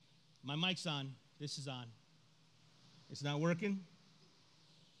My mic's on. This is on. It's not working?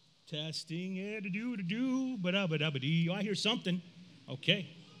 Testing, ba-da-ba-da-ba-dee. Oh, I hear something. Okay.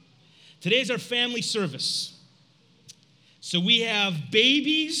 Today's our family service. So we have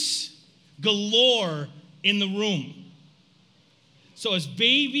babies galore in the room. So as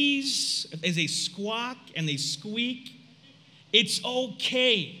babies, as they squawk and they squeak, it's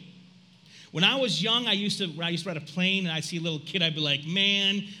okay. When I was young, when I used to ride a plane and I see a little kid, I'd be like,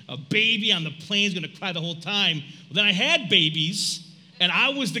 man, a baby on the plane is going to cry the whole time. Well, then I had babies, and I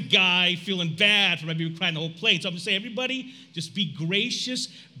was the guy feeling bad for my baby crying the whole plane. So I'm going to say, everybody, just be gracious.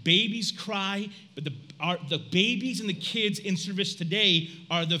 Babies cry, but the babies and the kids in service today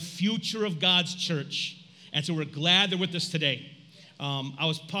are the future of God's church. And so we're glad they're with us today. I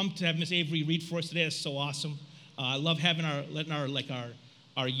was pumped to have Miss Avery read for us today. That's so awesome. I love letting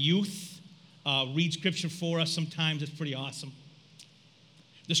our youth read scripture for us sometimes. It's pretty awesome.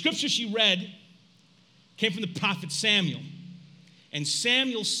 The scripture she read came from the prophet Samuel. And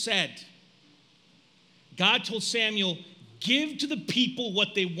Samuel said, God told Samuel, give to the people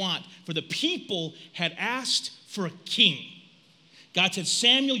what they want, for the people had asked for a king. God said,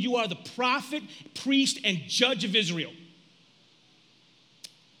 Samuel, you are the prophet, priest, and judge of Israel.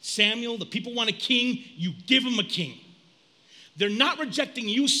 Samuel, the people want a king, you give them a king. They're not rejecting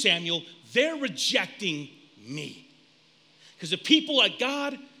you, Samuel, they're rejecting me. Because the people like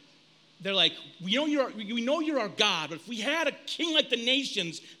God, they're like, we know you're our God, but if we had a king like the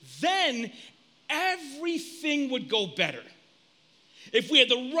nations, then everything would go better. If we had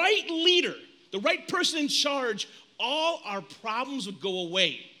the right leader, the right person in charge, all our problems would go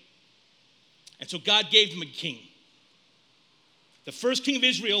away. And so God gave them a king. The first king of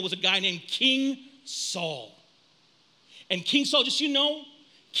Israel was a guy named King Saul. And King Saul, just so you know,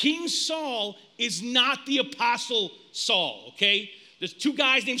 King Saul is not the Apostle Saul, okay? There's two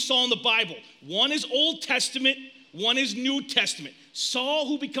guys named Saul in the Bible. One is Old Testament, one is New Testament. Saul,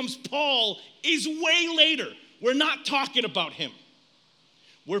 who becomes Paul, is way later. We're not talking about him.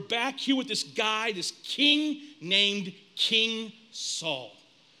 We're back here with this guy, this king named King Saul.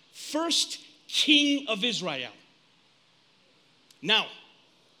 First king of Israel. Now,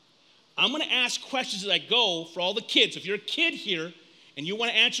 I'm going to ask questions as I go for all the kids. If you're a kid here and you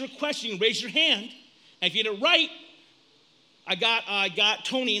want to answer a question, you can raise your hand. And if you get it right, I got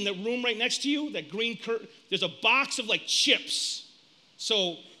Tony in the room right next to you, that green curtain. There's a box of like chips.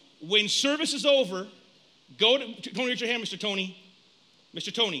 So when service is over, go to Tony, raise your hand, Mr. Tony.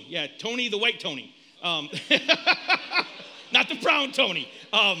 Mr. Tony, yeah, Tony, the white Tony. Not the brown Tony.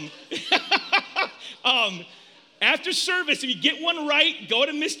 After service, if you get one right, go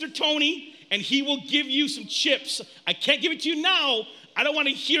to Mr. Tony, and he will give you some chips. I can't give it to you now. I don't want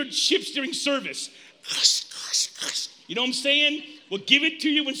to hear chips during service. You know what I'm saying? We'll give it to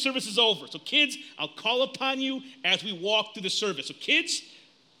you when service is over. So kids, I'll call upon you as we walk through the service. So kids,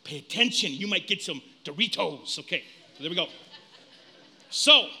 pay attention. You might get some Doritos. Okay, so there we go.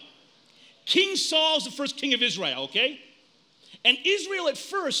 So, King Saul's the first king of Israel, okay? And Israel at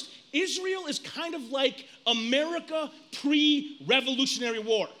first, Israel is kind of like America pre-Revolutionary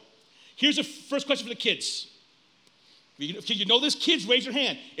War. Here's the first question for the kids. If you know this, kids, raise your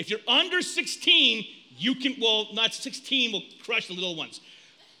hand. If you're under 16, you can, well, not 16, we'll crush the little ones.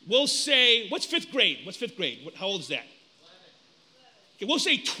 We'll say, what's fifth grade? How old is that? 11. Okay, we'll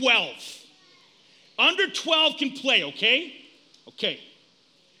say 12. Under 12 can play, okay? Okay.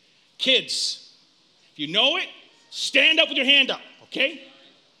 Kids, if you know it, stand up with your hand up, okay?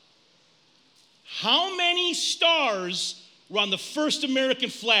 How many stars were on the first American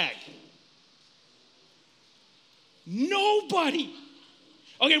flag? Nobody.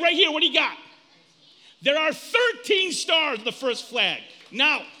 Okay, right here, what do you got? There are 13 stars on the first flag.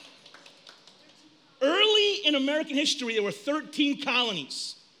 Now, early in American history, there were 13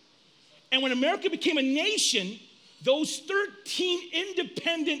 colonies. And when America became a nation, those 13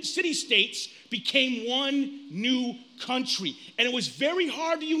 independent city-states became one new country. And it was very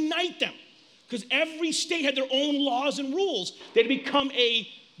hard to unite them because every state had their own laws and rules. They had become a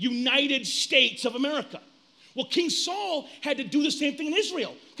United States of America. Well, King Saul had to do the same thing in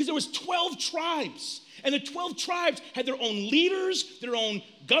Israel because there was 12 tribes. And the 12 tribes had their own leaders, their own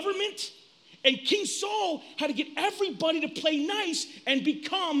government. And King Saul had to get everybody to play nice and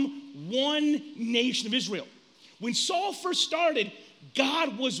become one nation of Israel. When Saul first started,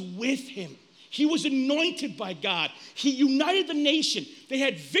 God was with him. He was anointed by God. He united the nation. They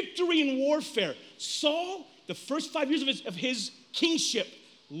had victory in warfare. Saul, the first 5 years of his kingship,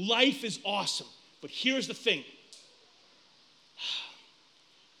 life is awesome. But here's the thing.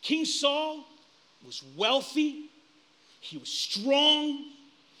 King Saul was wealthy. He was strong.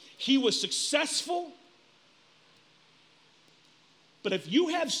 He was successful. But if you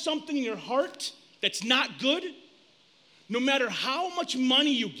have something in your heart that's not good, no matter how much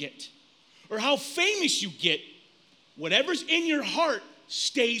money you get or how famous you get, whatever's in your heart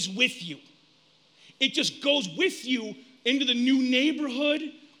stays with you. It just goes with you into the new neighborhood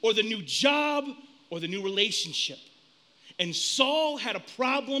or the new job or the new relationship. And Saul had a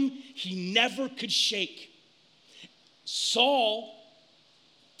problem he never could shake. Saul,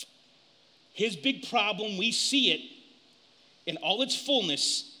 his big problem, we see it in all its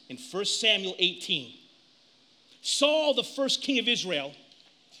fullness in 1 Samuel 18. Saul, the first king of Israel,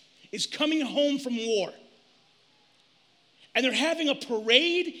 is coming home from war. And they're having a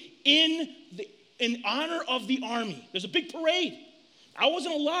parade in honor of the army. There's a big parade. I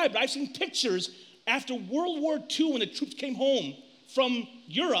wasn't alive, but I've seen pictures after World War II when the troops came home from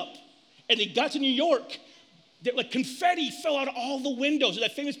Europe and they got to New York. Like confetti fell out of all the windows.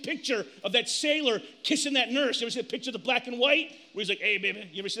 That famous picture of that sailor kissing that nurse. You ever see the picture of the black and white? Where he's like, hey, baby,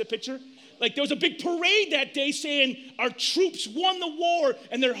 you ever see that picture? Like there was a big parade that day saying our troops won the war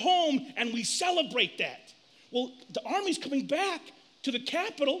and they're home and we celebrate that. Well, the army's coming back to the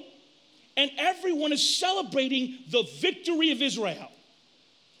capital and everyone is celebrating the victory of Israel.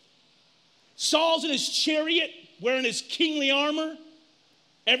 Saul's in his chariot wearing his kingly armor.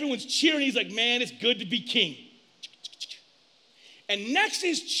 Everyone's cheering. He's like, man, it's good to be king. And next to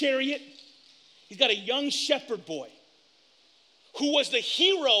his chariot, he's got a young shepherd boy who was the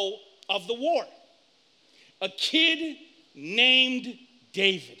hero of the war, a kid named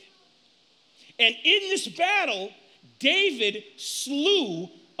David. And in this battle, David slew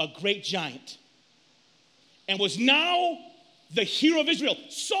a great giant and was now the hero of Israel.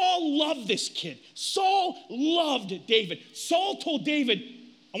 Saul loved this kid. Saul loved David. Saul told David,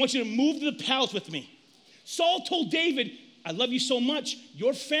 I want you to move to the palace with me. Saul told David, I love you so much,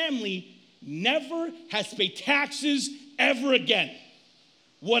 your family never has to pay taxes ever again.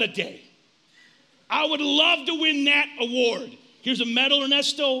 What a day. I would love to win that award. Here's a medal,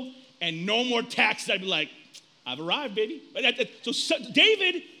 Ernesto, and no more taxes. I'd be like, I've arrived, baby. So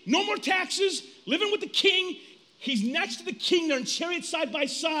David, no more taxes, living with the king. He's next to the king. They're in chariots side by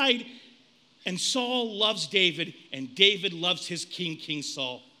side. And Saul loves David, and David loves his king, King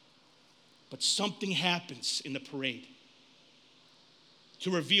Saul. But something happens in the parade to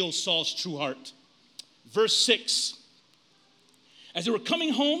reveal Saul's true heart. Verse 6. As they were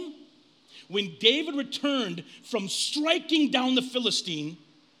coming home, when David returned from striking down the Philistine,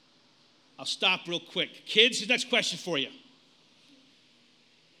 I'll stop real quick. Kids, here's the next question for you.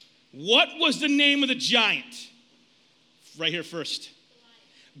 What was the name of the giant? Right here first.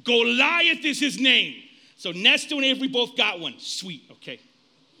 Goliath is his name. So Nestor and Avery both got one. Sweet, okay.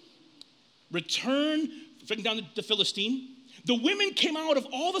 Return, striking down the Philistine. The women came out of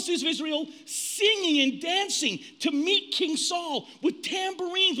all the cities of Israel singing and dancing to meet King Saul with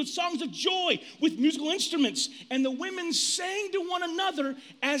tambourines, with songs of joy, with musical instruments. And the women sang to one another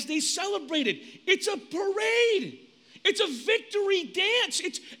as they celebrated. It's a parade. It's a victory dance.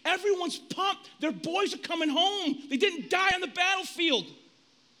 Everyone's pumped. Their boys are coming home. They didn't die on the battlefield.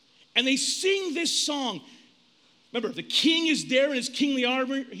 And they sing this song. Remember, the king is there in his kingly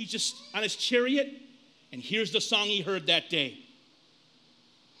armor. He's just on his chariot. And here's the song he heard that day.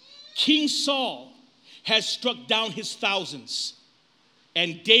 King Saul has struck down his thousands,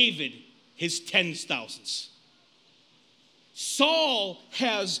 and David his 10,000s. Saul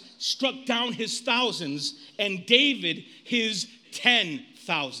has struck down his thousands, and David his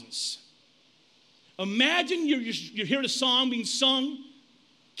 10,000s. Imagine you're hearing a song being sung.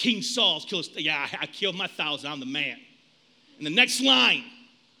 King Saul's killed. Yeah, I killed my 1,000. I'm the man. And the next line.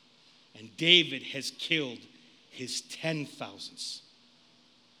 And David has killed his 10,000s.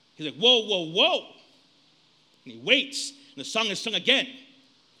 He's like, whoa, whoa, whoa. And he waits, and the song is sung again.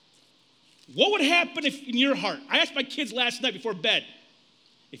 What would happen if in your heart, I asked my kids last night before bed,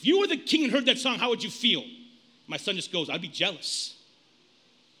 if you were the king and heard that song, how would you feel? My son just goes, I'd be jealous.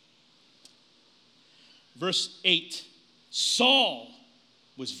 Verse 8, Saul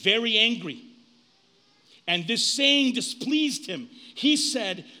was very angry, and this saying displeased him. He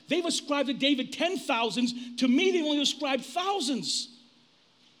said, they've ascribed to David 10,000s. To me, they've only ascribed thousands.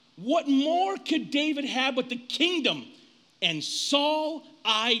 What more could David have but the kingdom? And Saul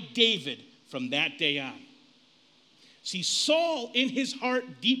eyed David from that day on. See, Saul, in his heart,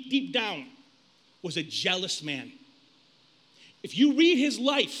 deep, deep down, was a jealous man. If you read his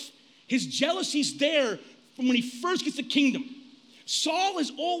life, his jealousy's there from when he first gets the kingdom. Saul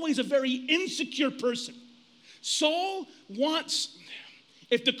is always a very insecure person. Saul wants,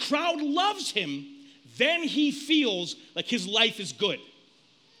 if the crowd loves him, then he feels like his life is good.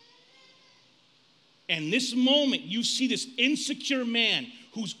 And this moment, you see this insecure man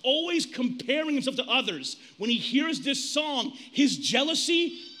who's always comparing himself to others. When he hears this song, his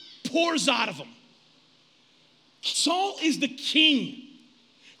jealousy pours out of him. Saul is the king,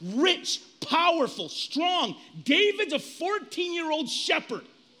 rich, powerful, strong. David's a 14-year-old shepherd.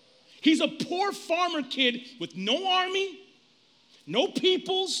 He's a poor farmer kid with no army, no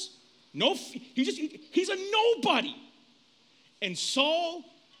peoples, he's a nobody. And Saul,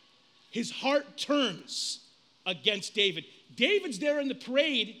 his heart turns against David. David's there in the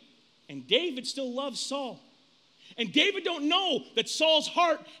parade, and David still loves Saul. And David don't know that Saul's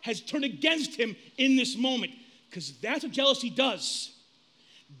heart has turned against him in this moment, because that's what jealousy does.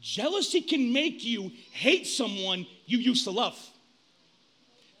 Jealousy can make you hate someone you used to love.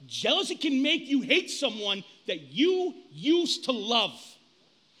 Jealousy can make you hate someone that you used to love.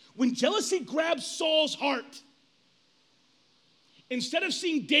 When jealousy grabs Saul's heart, instead of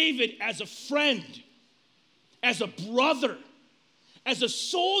seeing David as a friend, as a brother, as a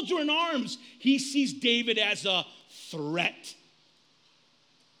soldier in arms, he sees David as a threat.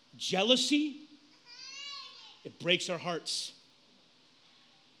 Jealousy, it breaks our hearts.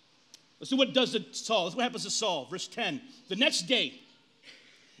 Let's see what it does to Saul. Let's see what happens to Saul. Verse 10. The next day,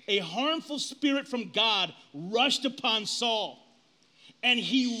 a harmful spirit from God rushed upon Saul, and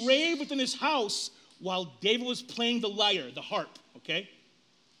he raved within his house while David was playing the lyre, the harp, okay?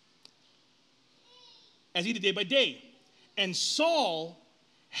 As he did day by day. And Saul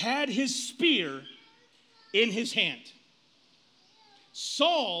had his spear in his hand.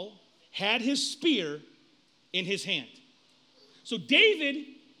 Saul had his spear in his hand. So David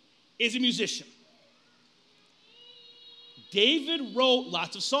is a musician. David wrote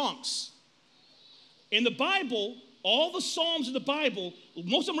lots of songs. In the Bible, all the Psalms in the Bible,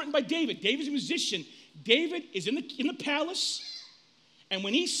 most of them written by David. David's a musician. David is in the palace, and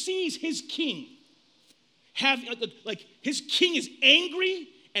when he sees his king his king is angry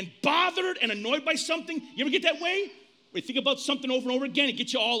and bothered and annoyed by something. You ever get that way? Where you think about something over and over again and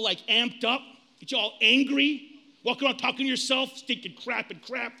get you all like amped up, get you all angry, walking around talking to yourself, stinking crap,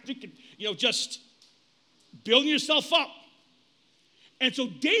 thinking, just building yourself up. And so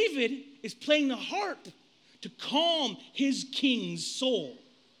David is playing the harp to calm his king's soul.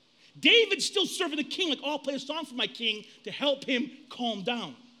 David's still serving the king, I'll play a song for my king to help him calm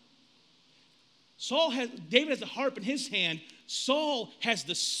down. David has the harp in his hand. Saul has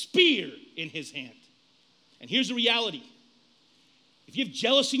the spear in his hand. And here's the reality. If you have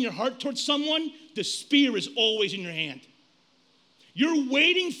jealousy in your heart towards someone, the spear is always in your hand. You're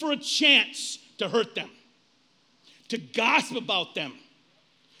waiting for a chance to hurt them, to gossip about them,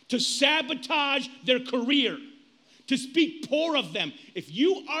 to sabotage their career, to speak poor of them. If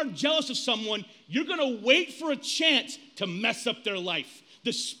you are jealous of someone, you're going to wait for a chance to mess up their life.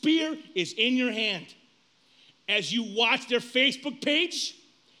 The spear is in your hand. As you watch their Facebook page,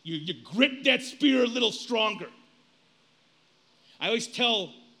 you grip that spear a little stronger. I always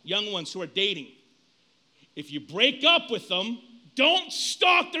tell young ones who are dating, if you break up with them, don't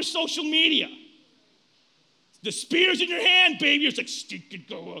stalk their social media. The spear's in your hand, baby. It's like,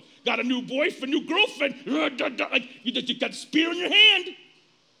 got a new boyfriend, new girlfriend. You got the spear in your hand.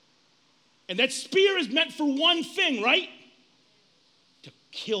 And that spear is meant for one thing, right? To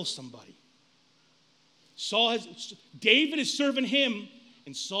kill somebody. David is serving him,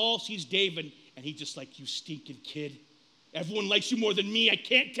 and Saul sees David, and he's just like, you stinking kid. Everyone likes you more than me. I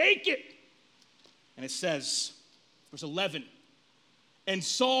can't take it. And it says, verse 11, and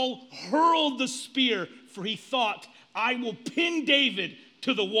Saul hurled the spear, for he thought, I will pin David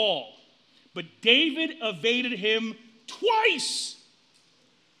to the wall. But David evaded him twice.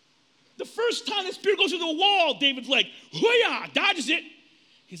 The first time the spear goes through the wall, David's like, hoo-yah, dodges it.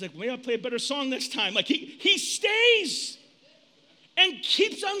 He's like, maybe I'll play a better song this time. Like he stays and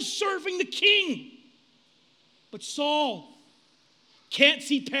keeps on serving the king. But Saul can't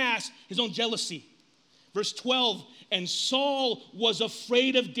see past his own jealousy. Verse 12, and Saul was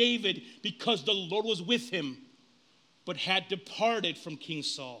afraid of David because the Lord was with him, but had departed from King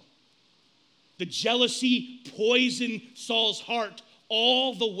Saul. The jealousy poisoned Saul's heart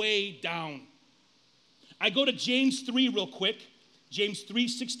all the way down. I go to James 3 real quick. James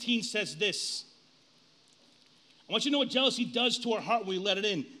 3:16 says this. I want you to know what jealousy does to our heart when we let it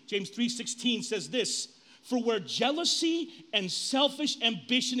in. James 3:16 says this. For where jealousy and selfish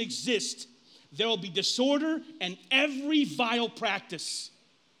ambition exist, there will be disorder and every vile practice.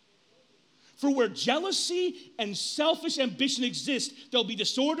 For where jealousy and selfish ambition exist, there will be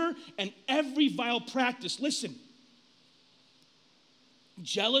disorder and every vile practice. Listen,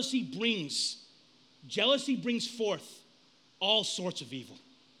 jealousy brings forth all sorts of evil.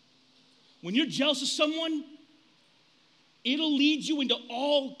 When you're jealous of someone, it'll lead you into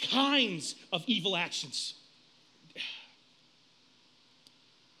all kinds of evil actions.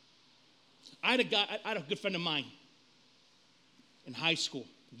 I had a good friend of mine in high school,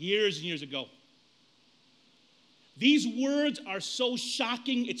 years and years ago. These words are so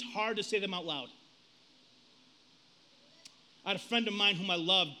shocking, it's hard to say them out loud. I had a friend of mine whom I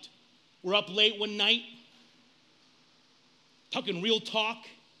loved. We're up late one night, talking real talk,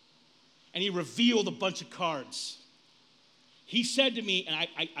 and he revealed a bunch of cards. He said to me, and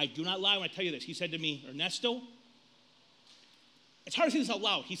I do not lie when I tell you this, he said to me, Ernesto, it's hard to say this out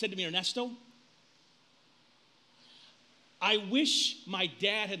loud. He said to me, Ernesto, I wish my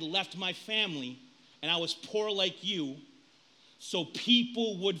dad had left my family and I was poor like you so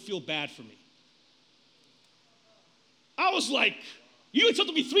people would feel bad for me. I was like, you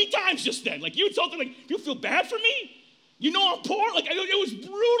insulted me 3 times just then. Like, you insulted, like, you feel bad for me? You know I'm poor? Like, it was a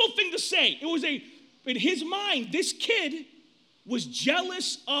brutal thing to say. It was in his mind, this kid was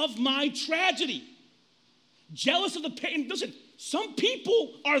jealous of my tragedy. Jealous of the pain. Listen, some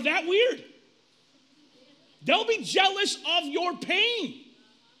people are that weird. They'll be jealous of your pain,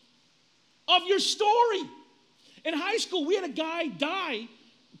 of your story. In high school, we had a guy die,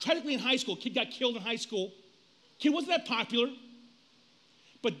 tragically in high school. A kid got killed in high school. Kid wasn't that popular.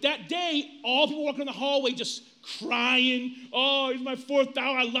 But that day, all people walking in the hallway just crying. Oh, he's my 4th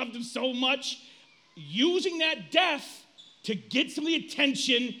hour. I loved him so much. Using that death to get some of the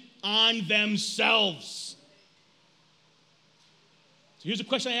attention on themselves. So here's a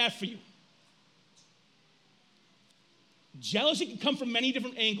question I have for you. Jealousy can come from many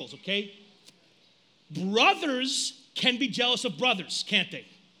different angles, okay? Brothers can be jealous of brothers, can't they?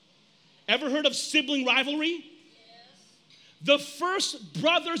 Ever heard of sibling rivalry? The first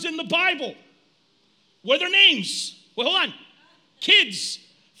brothers in the Bible, what are their names? Well, hold on. Kids,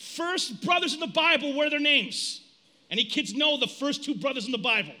 first brothers in the Bible, what are their names? Any kids know the first 2 brothers in the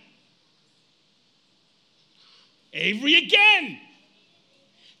Bible? Avery again.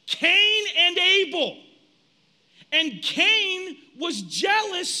 Cain and Abel. And Cain was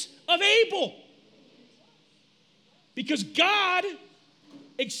jealous of Abel because God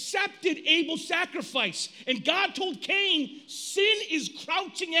accepted Abel's sacrifice. And God told Cain, sin is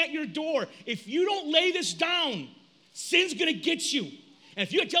crouching at your door. If you don't lay this down, sin's going to get you. And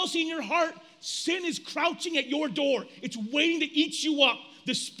if you have jealousy in your heart, sin is crouching at your door. It's waiting to eat you up.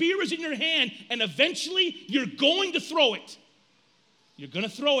 The spear is in your hand, and eventually you're going to throw it. You're going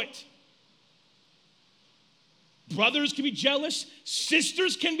to throw it. Brothers can be jealous.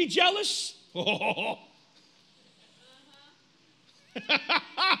 Sisters can be jealous. That's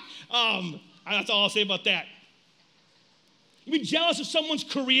all I'll say about that. You be jealous of someone's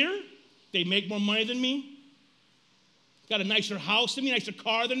career. They make more money than me. Got a nicer house than me, nicer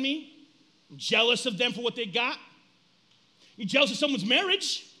car than me. I'm jealous of them for what they got. You're jealous of someone's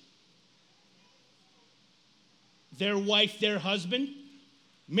marriage. Their wife, their husband.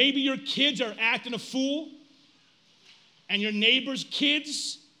 Maybe your kids are acting a fool. And your neighbor's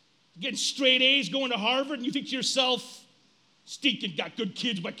kids getting straight A's, going to Harvard, and you think to yourself, stinking got good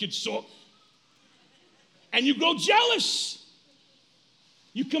kids, my kids suck. And you grow jealous.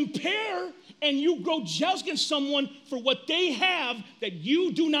 You compare and you grow jealous against someone for what they have that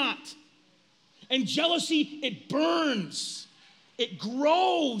you do not. And jealousy, it burns. It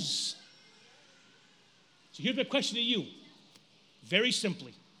grows. So here's my question to you. Very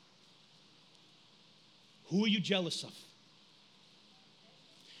simply. Who are you jealous of?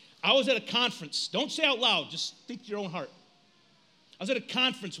 I was at a conference. Don't say out loud. Just think to your own heart. I was at a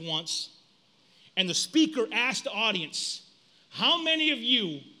conference once, and the speaker asked the audience, how many of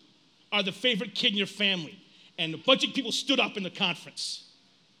you are the favorite kid in your family? And a bunch of people stood up in the conference.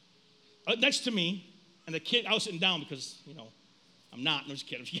 Next to me, and the kid, I was sitting down because, I'm not. No, just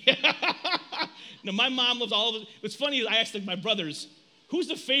kidding. No, my mom loves all of it. What's funny is I asked my brothers, who's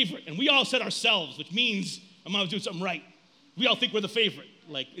the favorite? And we all said ourselves, which means my mom was doing something right. We all think we're the favorite.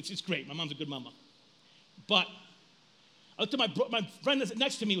 Like, it's great. My mom's a good mama. But I looked at my friend that's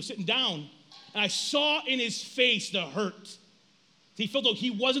next to me was sitting down, and I saw in his face the hurt. He felt like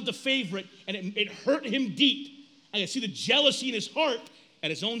he wasn't the favorite, and it hurt him deep. I could see the jealousy in his heart at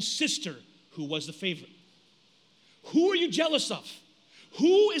his own sister who was the favorite. Who are you jealous of?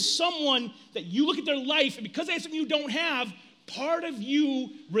 Who is someone that you look at their life, and because they have something you don't have, part of you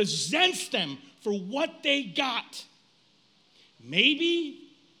resents them for what they got? Maybe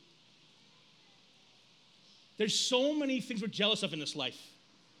there's so many things we're jealous of in this life.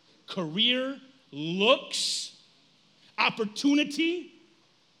 Career, looks, opportunity.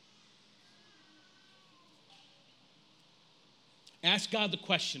 Ask God the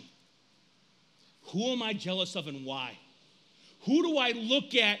question, Who am I jealous of and why? Who do I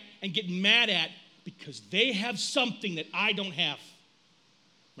look at and get mad at because they have something that I don't have?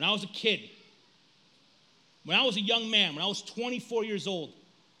 When I was a kid, when I was a young man, when I was 24 years old,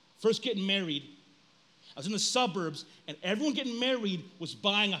 first getting married, I was in the suburbs, and everyone getting married was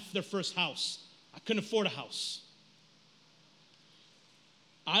buying their first house. I couldn't afford a house.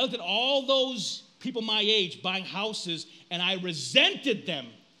 I looked at all those people my age buying houses, and I resented them.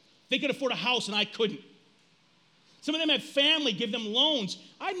 They could afford a house, and I couldn't. Some of them had family give them loans.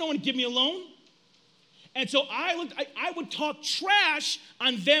 I had no one to give me a loan. And so I would talk trash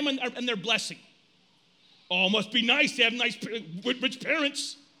on them and their blessing. Oh, must be nice to have nice, rich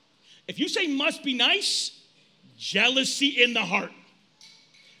parents. If you say must be nice, jealousy in the heart.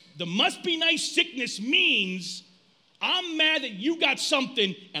 The must be nice sickness means I'm mad that you got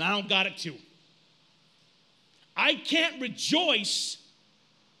something and I don't got it too. I can't rejoice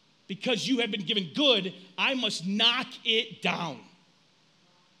because you have been given good. I must knock it down.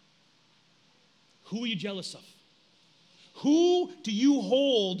 Who are you jealous of? Who do you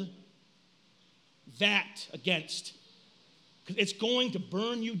hold that against? Because it's going to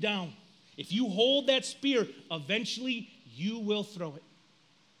burn you down. If you hold that spear, eventually you will throw it.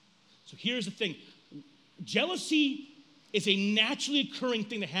 So here's the thing. Jealousy is a naturally occurring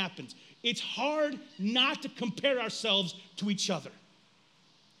thing that happens. It's hard not to compare ourselves to each other.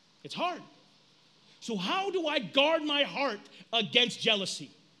 It's hard. So how do I guard my heart against jealousy?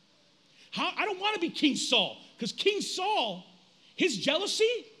 I don't want to be King Saul, because King Saul, his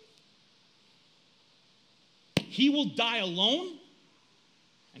jealousy, he will die alone,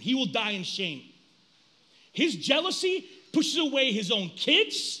 and he will die in shame. His jealousy pushes away his own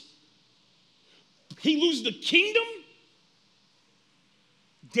kids. He loses the kingdom.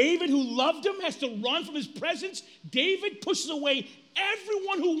 David, who loved him, has to run from his presence. David pushes away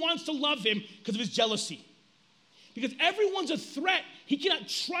everyone who wants to love him because of his jealousy. Because everyone's a threat. He cannot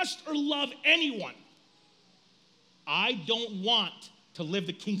trust or love anyone. I don't want to live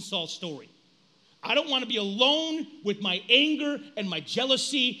the King Saul story. I don't want to be alone with my anger and my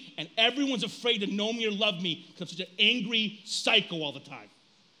jealousy, and everyone's afraid to know me or love me because I'm such an angry psycho all the time.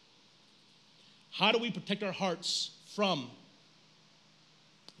 How do we protect our hearts from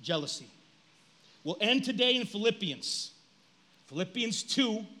jealousy? We'll end today in Philippians. Philippians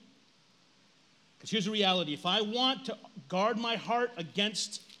 2. Because here's the reality. If I want to guard my heart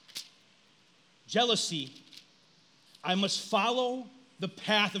against jealousy, I must follow the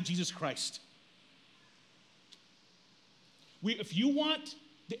path of Jesus Christ. If you want,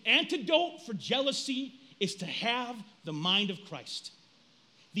 the antidote for jealousy is to have the mind of Christ.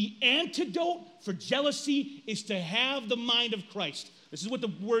 The antidote for jealousy is to have the mind of Christ. This is what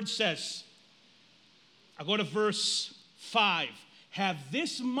the word says. I'll go to verse 5. Have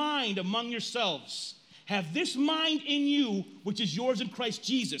this mind among yourselves. Have this mind in you, which is yours in Christ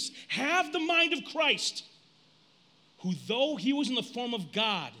Jesus. Have the mind of Christ, who though he was in the form of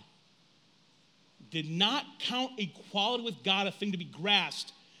God, did not count equality with God a thing to be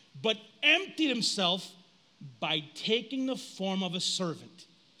grasped, but emptied himself by taking the form of a servant.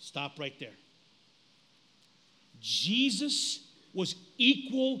 Stop right there. Jesus was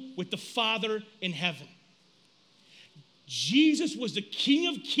equal with the Father in heaven. Jesus was the King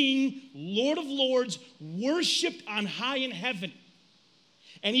of kings, Lord of lords, worshiped on high in heaven.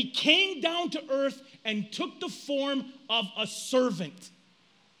 And he came down to earth and took the form of a servant.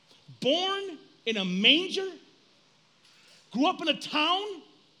 Born in a manger, grew up in a town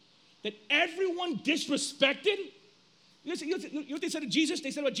that everyone disrespected. You know what they said to Jesus?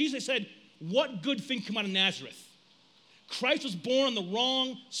 They said about Jesus, they said, what good thing came out of Nazareth? Christ was born on the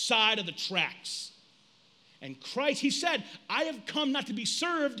wrong side of the tracks. And Christ, he said, I have come not to be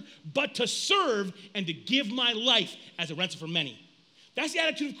served, but to serve and to give my life as a ransom for many. That's the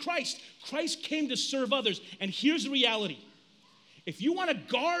attitude of Christ. Christ came to serve others. And here's the reality. If you want to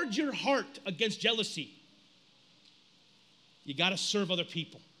guard your heart against jealousy, you got to serve other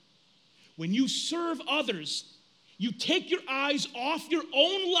people. When you serve others, you take your eyes off your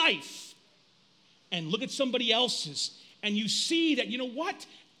own life and look at somebody else's, and you see that, you know what?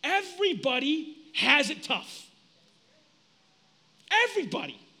 Everybody has it tough.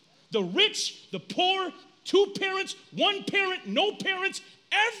 Everybody. The rich, the poor, 2 parents, 1 parent, no parents.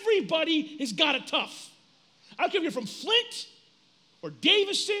 Everybody has got it tough. I don't care if you're from Flint or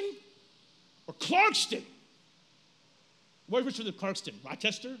Davison or Clarkston. Where's Richard of Clarkston?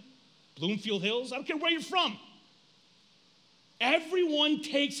 Rochester? Bloomfield Hills? I don't care where you're from. Everyone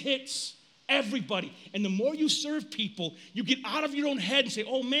takes hits. Everybody. And the more you serve people, you get out of your own head and say,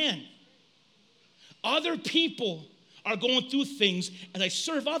 oh man, other people are going through things, as I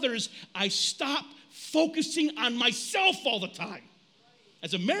serve others, I stop focusing on myself all the time.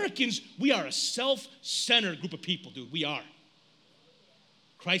 As Americans, we are a self-centered group of people, dude. We are.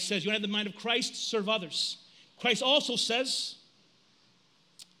 Christ says, you want to have the mind of Christ? Serve others. Christ also says,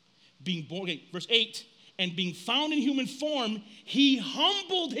 verse 8, and being found in human form, he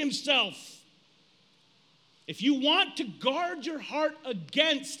humbled himself. If you want to guard your heart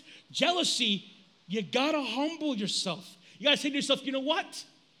against jealousy, you got to humble yourself. You got to say to yourself, you know what?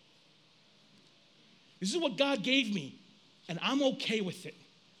 This is what God gave me, and I'm okay with it.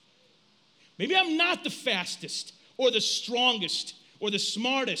 Maybe I'm not the fastest or the strongest or the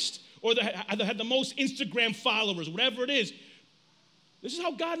smartest or have the most Instagram followers, whatever it is. This is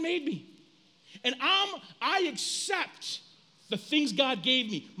how God made me. And I accept the things God gave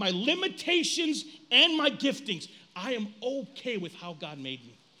me, my limitations and my giftings. I am okay with how God made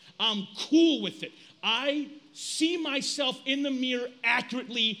me. I'm cool with it. I see myself in the mirror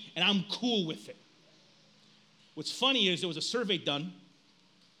accurately, and I'm cool with it. What's funny is there was a survey done.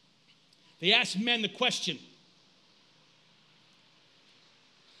 They asked men the question,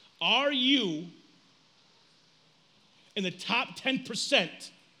 are you in the top 10%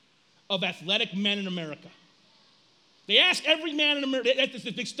 of athletic men in America? They asked every man in America, that's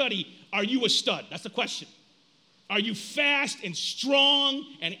this big study, are you a stud? That's the question. Are you fast and strong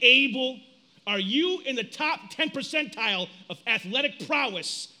and able? Are you in the top 10 percentile of athletic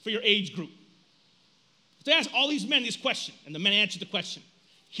prowess for your age group? They asked all these men this question, and the men answered the question.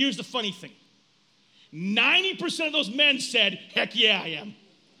 Here's the funny thing. 90% of those men said, heck yeah, I am.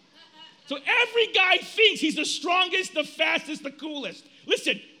 So every guy thinks he's the strongest, the fastest, the coolest.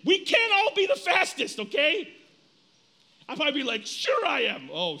 Listen, we can't all be the fastest, okay? I'd probably be like, sure I am.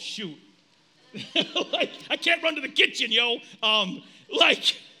 Oh, shoot. Like, I can't run to the kitchen, yo.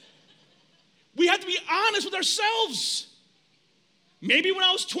 We have to be honest with ourselves. Maybe when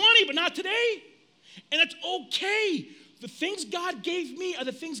I was 20, but not today. And it's okay. The things God gave me are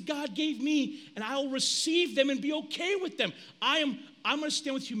the things God gave me, and I'll receive them and be okay with them. I'm going to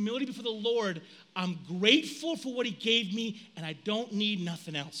stand with humility before the Lord. I'm grateful for what he gave me, and I don't need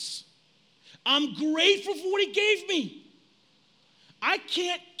nothing else. I'm grateful for what he gave me. I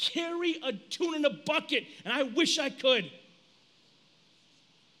can't carry a tune in a bucket, and I wish I could.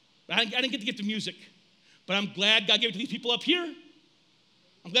 I didn't get to the music, but I'm glad God gave it to these people up here.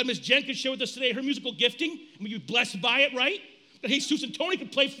 I'm glad Miss Jen could share with us today her musical gifting, and we be blessed by it, right? That Jesus and Tony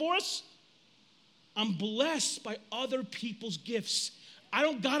could play for us. I'm blessed by other people's gifts. I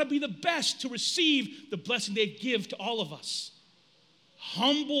don't got to be the best to receive the blessing they give to all of us.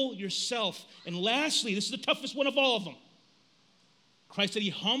 Humble yourself. And lastly, this is the toughest one of all of them. Christ said he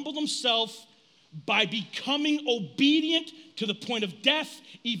humbled himself by becoming obedient to the point of death,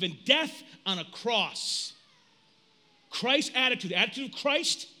 even death on a cross. Christ's attitude, the attitude of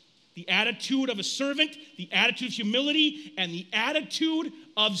Christ, the attitude of a servant, the attitude of humility, and the attitude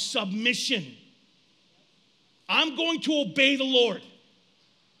of submission. I'm going to obey the Lord.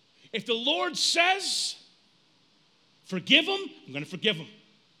 If the Lord says, forgive him, I'm going to forgive him.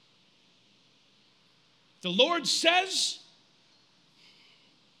 If the Lord says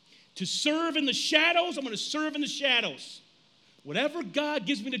to serve in the shadows, I'm going to serve in the shadows. Whatever God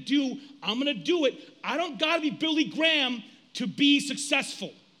gives me to do, I'm going to do it. I don't got to be Billy Graham to be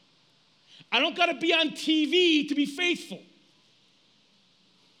successful. I don't got to be on TV to be faithful.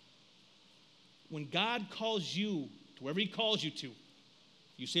 When God calls you to wherever he calls you to,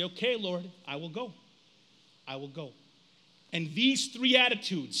 you say, okay, Lord, I will go. I will go. And these three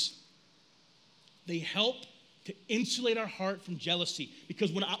attitudes, they help to insulate our heart from jealousy.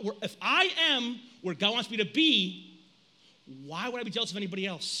 Because if I am where God wants me to be, why would I be jealous of anybody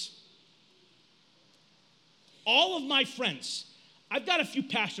else? All of my friends, I've got a few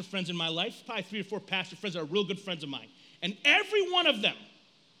pastor friends in my life, probably 3 or 4 pastor friends that are real good friends of mine. And every one of them,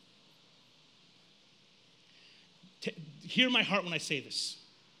 hear my heart when I say this.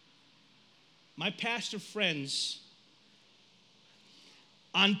 My pastor friends,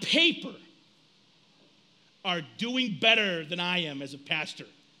 on paper, are doing better than I am as a pastor.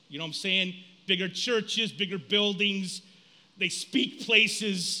 You know what I'm saying? Bigger churches, bigger buildings. They speak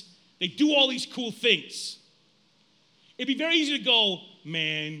places. They do all these cool things. It'd be very easy to go,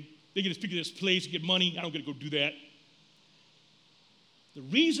 man, they're going to speak at this place, get money. I don't get to go do that. The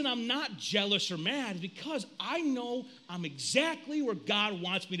reason I'm not jealous or mad is because I know I'm exactly where God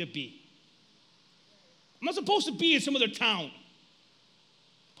wants me to be. I'm not supposed to be in some other town. I'm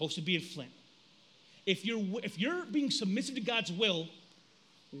supposed to be in Flint. If you're being submissive to God's will,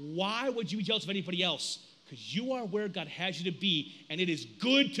 why would you be jealous of anybody else? Because you are where God has you to be, and it is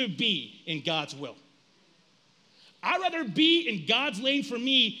good to be in God's will. I'd rather be in God's lane for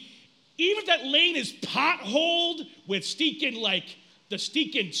me, even if that lane is potholed with the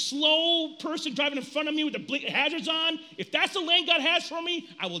stinking slow person driving in front of me with the hazards on. If that's the lane God has for me,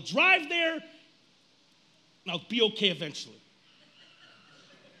 I will drive there, and I'll be okay eventually.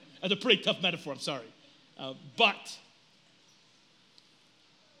 That's a pretty tough metaphor, I'm sorry. So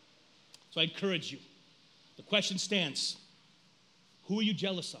I encourage you. The question stands, who are you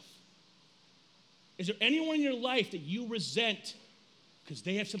jealous of? Is there anyone in your life that you resent because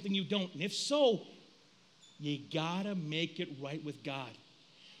they have something you don't? And if so, you gotta make it right with God.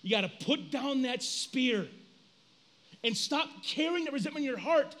 You gotta put down that spear and stop carrying that resentment in your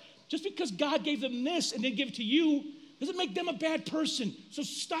heart. Just because God gave them this and didn't give it to you doesn't make them a bad person. So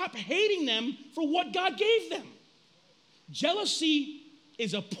stop hating them for what God gave them. Jealousy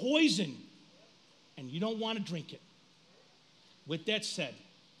is a poison, and you don't want to drink it. With that said,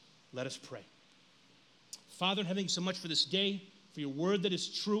 let us pray. Father, thank you so much for this day, for your word that is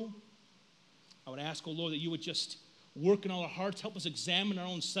true. I would ask, oh Lord, that you would just work in all our hearts, help us examine our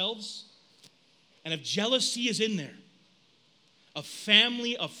own selves. And if jealousy is in there, of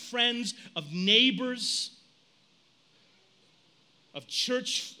family, of friends, of neighbors, of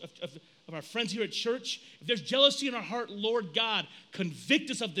church, of our friends here at church, if there's jealousy in our heart, Lord God, convict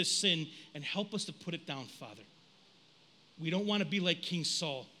us of this sin and help us to put it down, Father. We don't want to be like King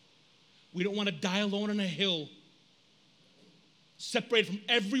Saul. We don't want to die alone on a hill, separated from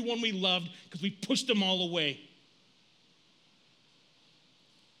everyone we loved because we pushed them all away.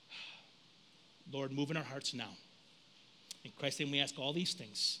 Lord, move in our hearts now. In Christ's name we ask all these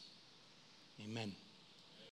things. Amen.